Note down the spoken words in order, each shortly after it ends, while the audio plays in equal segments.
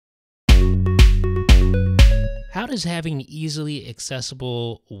does having easily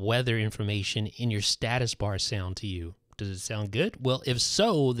accessible weather information in your status bar sound to you? Does it sound good? Well, if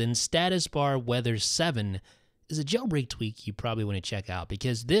so, then StatusbarWeather7 is a jailbreak tweak you probably want to check out,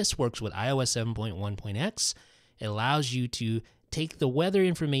 because this works with iOS 7.1.x. It allows you to take the weather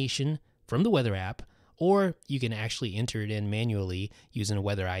information from the weather app, or you can actually enter it in manually using a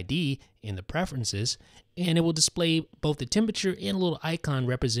weather ID in the preferences, and it will display both the temperature and a little icon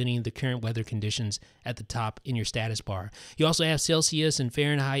representing the current weather conditions at the top in your status bar. You also have Celsius and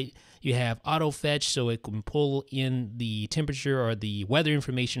Fahrenheit. You have auto fetch, so it can pull in the temperature or the weather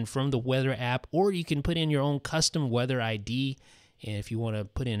information from the weather app, or you can put in your own custom weather ID. And if you want to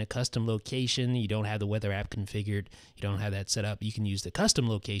put in a custom location, you don't have the weather app configured, you don't have that set up, you can use the custom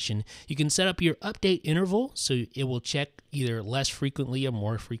location. You can set up your update interval, so it will check either less frequently or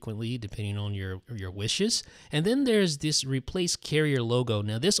more frequently, depending on your wishes. And then there's this replace carrier logo.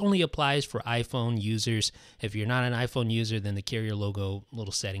 Now, this only applies for iPhone users. If you're not an iPhone user, then the carrier logo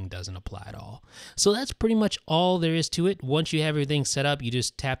little setting doesn't apply at all. So that's pretty much all there is to it. Once you have everything set up, you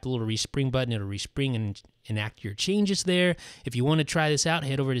just tap the little respring button. It'll respring and enact your changes there. If you want to try this out,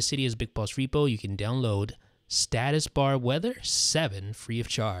 head over to Cydia's BigBoss repo. You can download StatusbarWeather7 free of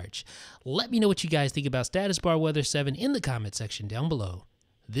charge. Let me know what you guys think about StatusbarWeather7 in the comment section down below.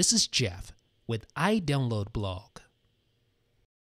 This is Jeff with iDownload Blog.